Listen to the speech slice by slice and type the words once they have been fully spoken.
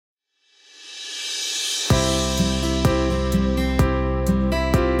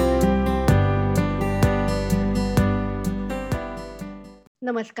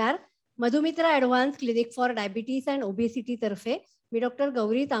नमस्कार. मधुमित्र advance clinic for diabetes and obesity तर्फे मी doctor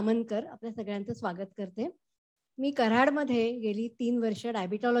Gauri Tamankar आपल्या सगळ्यांचं स्वागत करते. मी कराडमध्ये गेली 3 वर्ष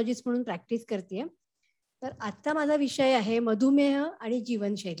डायबिटॉलॉजिस्ट म्हणून प्रॅक्टिस करते. तर आजचा माझा विषय आहे मधुमेह आणि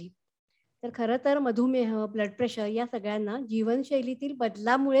जीवनशैली. तर खरं तर मधुमेह, ब्लड प्रेशर या सगळ्यांना जीवनशैलीतील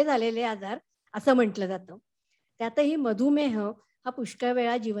बदलामुळे झालेले आजार असं म्हटलं जातं. त्यातही मधुमेह हा पुष्कळ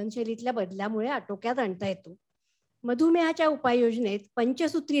वेळा जीवनशैलीतल्या बदलामुळे आटोक्यात आणता येतो. मधुमेहाच्या उपाययोजनेत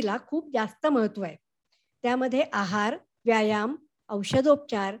पंचसूत्रीला खूप जास्त महत्त्व आहे. त्यामध्ये आहार, व्यायाम,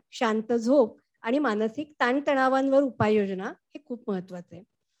 औषधोपचार, शांत झोप आणि मानसिक ताणतणावांवर उपाययोजना हे खूप महत्त्वाचं आहे.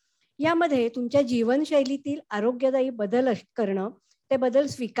 यामध्ये तुमच्या जीवनशैलीतील आरोग्यदायी बदल करणं, ते बदल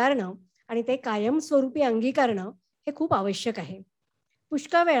स्वीकारणं आणि ते कायमस्वरूपी अंगीकारणं हे खूप आवश्यक आहे.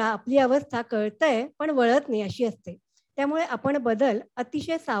 पुष्कळ वेळा आपली अवस्था कळतंय पण वळत नाही अशी असते. त्यामुळे आपण बदल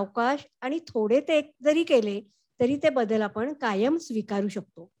अतिशय सावकाश आणि थोडे ते जरी केले तरी ते बदल आपण कायम स्वीकारू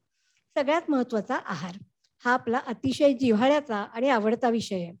शकतो. सगळ्यात महत्त्वाचा आहार. हा आपला अतिशय जिव्हाळ्याचा आणि आवडता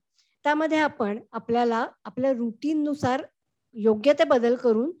विषय आहे. त्यामध्ये आपण आपल्याला आपल्या रुटीननुसार योग्य ते बदल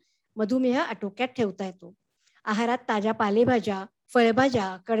करून मधुमेह आटोक्यात ठेवता येतो. आहारात ताज्या पालेभाज्या,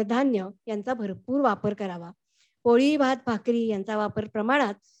 फळभाज्या, कडधान्य यांचा भरपूर वापर करावा. पोळी, भात, भाकरी यांचा वापर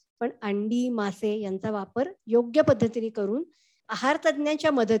प्रमाणात, पण अंडी, मासे यांचा वापर योग्य पद्धतीने करून आहार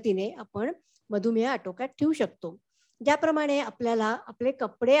तज्ञांच्या मदतीने आपण मधुमेह आटोक्यात ठेवू शकतो. ज्याप्रमाणे आपल्याला आपले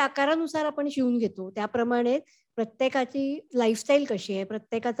कपडे आकारानुसार आपण शिवून घेतो, त्याप्रमाणे प्रत्येकाची लाईफस्टाईल कशी आहे,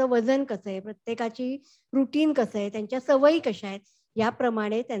 प्रत्येकाचं वजन कसं आहे, प्रत्येकाची रुटीन कसं आहे, त्यांच्या सवयी कशा आहेत,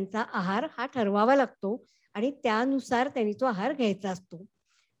 याप्रमाणे त्यांचा आहार हा ठरवावा लागतो आणि त्यानुसार त्यांनी तो आहार घ्यायचा असतो.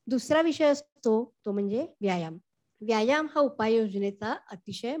 दुसरा विषय असतो तो म्हणजे व्यायाम. व्यायाम हा उपाययोजनेचा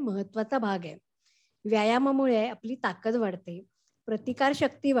अतिशय महत्त्वाचा भाग आहे. व्यायामामुळे आपली ताकद वाढते,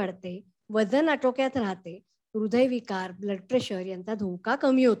 प्रतिकारशक्ती वाढते, वजन आटोक्यात राहते, हृदयविकार, ब्लड प्रेशर यांचा धोका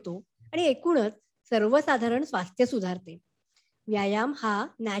कमी होतो आणि एकूणच सर्वसाधारण स्वास्थ्य सुधारते. व्यायाम हा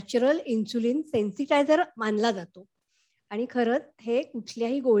नॅचरल इन्सुलिन सेन्सिटायझर मानला जातो आणि खरंच हे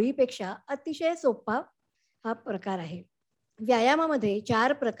कुठल्याही गोळीपेक्षा अतिशय सोपा हा प्रकार आहे. व्यायामामध्ये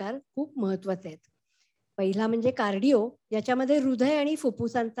 4 प्रकार खूप महत्त्वाचे आहेत. पहिला म्हणजे कार्डिओ, याच्यामध्ये हृदय आणि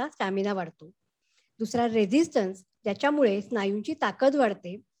फुफ्फुसांचा स्टॅमिना वाढतो. दुसरा रेझिस्टन्स, ज्याच्यामुळे स्नायूंची ताकद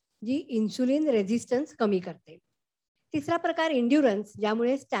वाढते, जी इन्सुलिन रेझिस्टन्स कमी करते. तिसरा प्रकार एंड्युरन्स,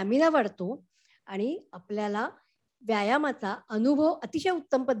 ज्यामुळे स्टॅमिना वाढतो आणि आपल्याला व्यायामाचा अनुभव अतिशय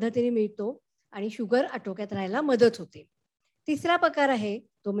उत्तम पद्धतीने मिळतो आणि शुगर आटोक्यात राहायला मदत होते. तिसरा प्रकार आहे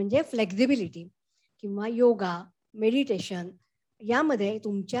तो म्हणजे फ्लेक्झिबिलिटी किंवा योगा, मेडिटेशन यामध्ये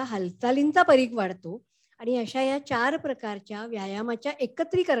तुमच्या हालचालींचा परीघ वाढतो आणि अशा या 4 प्रकारच्या व्यायामाच्या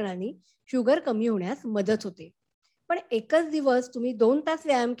एकत्रीकरणाने शुगर कमी होण्यास मदत होते. पण एकच दिवस तुम्ही 2 तास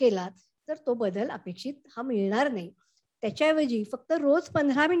व्यायाम केलात, तर तो बदल अपेक्षित हा मिळणार नाही. त्याच्याऐवजी फक्त रोज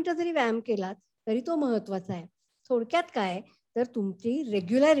 15 मिनिटं जरी व्यायाम केलात, तरी तो महत्त्वाचा आहे. थोडक्यात काय, तर तुमची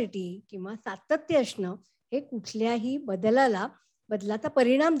रेग्युलॅरिटी किंवा सातत्य असणं हे कुठल्याही बदलाचा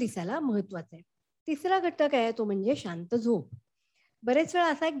परिणाम दिसायला महत्त्वाचं आहे. तिसरा घटक आहे तो म्हणजे शांत झोप. बरेच वेळा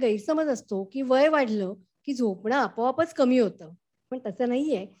असा एक गैरसमज असतो, की वय वाढलं, की झोपणं आपोआपच कमी होतं. पण तसं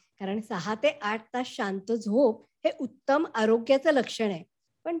नाहीये. कारण 6 ते 8 तास शांत झोप हे उत्तम आरोग्याचं लक्षण आहे.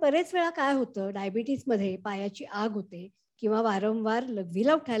 पण बरेच वेळा काय होतं, डायबिटीजमध्ये पायाची आग होते किंवा वारंवार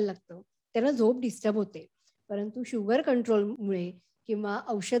लघवीला उठायला लागतं. त्यानं झोप डिस्टर्ब होते. परंतु शुगर कंट्रोलमुळे किंवा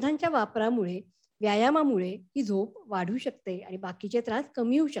औषधांच्या वापरामुळे, व्यायामामुळे ही झोप वाढू शकते आणि बाकीचे त्रास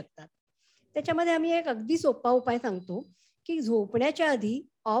कमी होऊ शकतात. त्याच्यामध्ये आम्ही एक अगदी सोपा उपाय सांगतो, की झोपण्याच्या आधी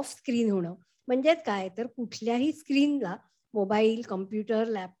ऑफ स्क्रीन होणं. म्हणजेच काय, तर कुठल्याही स्क्रीनला मोबाईल, कॉम्प्युटर,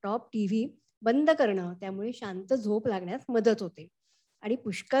 लॅपटॉप, टीव्ही बंद करणं. त्यामुळे शांत झोप लागण्यास मदत होते आणि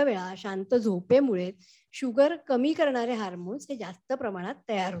पुष्कळ वेळा शांत झोपेमुळे शुगर कमी करणारे हार्मोन्स हे जास्त प्रमाणात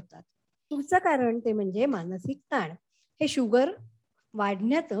तयार होतात. पुढचं कारण ते म्हणजे मानसिक ताण. हे शुगर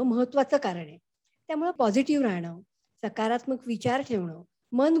वाढण्याचं महत्त्वाचं कारण आहे. त्यामुळं पॉझिटिव्ह राहणं, सकारात्मक विचार ठेवणं,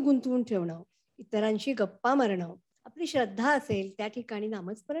 मन गुंतवून ठेवणं, इतरांशी गप्पा मारणं, आपली श्रद्धा असेल त्या ठिकाणी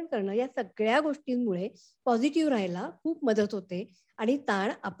नामस्मरण करणं, या सगळ्या गोष्टींमुळे पॉझिटिव्ह राहायला खूप मदत होते आणि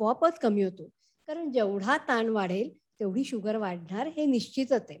ताण आपोआपच कमी होतो. कारण जेवढा ताण वाढेल, तेवढी शुगर वाढणार हे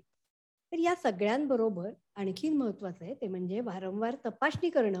निश्चितच आहे. तर या सगळ्यांबरोबर आणखीन महत्त्वाचं आहे ते म्हणजे वारंवार तपासणी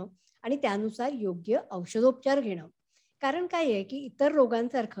करणं आणि त्यानुसार योग्य औषधोपचार घेणं. कारण काय आहे, की इतर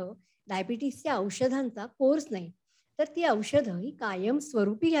रोगांसारखं डायबिटीसच्या औषधांचा कोर्स नाही. तर ती औषधं ही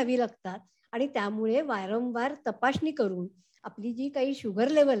कायमस्वरूपी घ्यावी लागतात आणि त्यामुळे वारंवार तपासणी करून आपली जी काही शुगर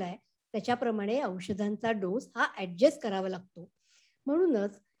लेव्हल आहे, त्याच्याप्रमाणे औषधांचा डोस हा ॲडजस्ट करावा लागतो.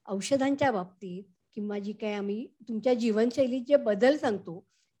 म्हणूनच औषधांच्या बाबतीत किंवा जी काही आम्ही तुमच्या जीवनशैलीत जे बदल सांगतो,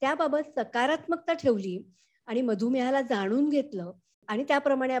 त्याबाबत सकारात्मकता ठेवली आणि मधुमेहाला जाणून घेतलं, आणि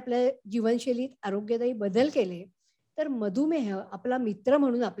त्याप्रमाणे आपल्या जीवनशैलीत आरोग्यदायी बदल केले, तर मधुमेह आपला मित्र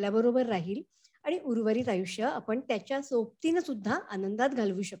म्हणून आपल्याबरोबर राहील आणि उर्वरित आयुष्य आपण त्याच्या सोबतीनं सुद्धा आनंदात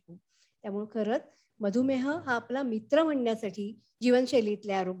घालवू शकू. त्यामुळे खरंच मधुमेह हा आपला मित्र म्हणण्यासाठी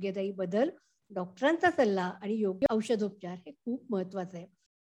जीवनशैलीतले आरोग्यदायी बदल, डॉक्टरांचा सल्ला आणि योग्य औषधोपचार हे खूप महत्त्वाचं आहे.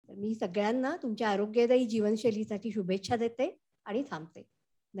 तर मी सगळ्यांना तुमच्या आरोग्यदायी जीवनशैलीसाठी शुभेच्छा देते आणि थांबते.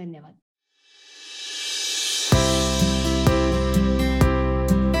 धन्यवाद.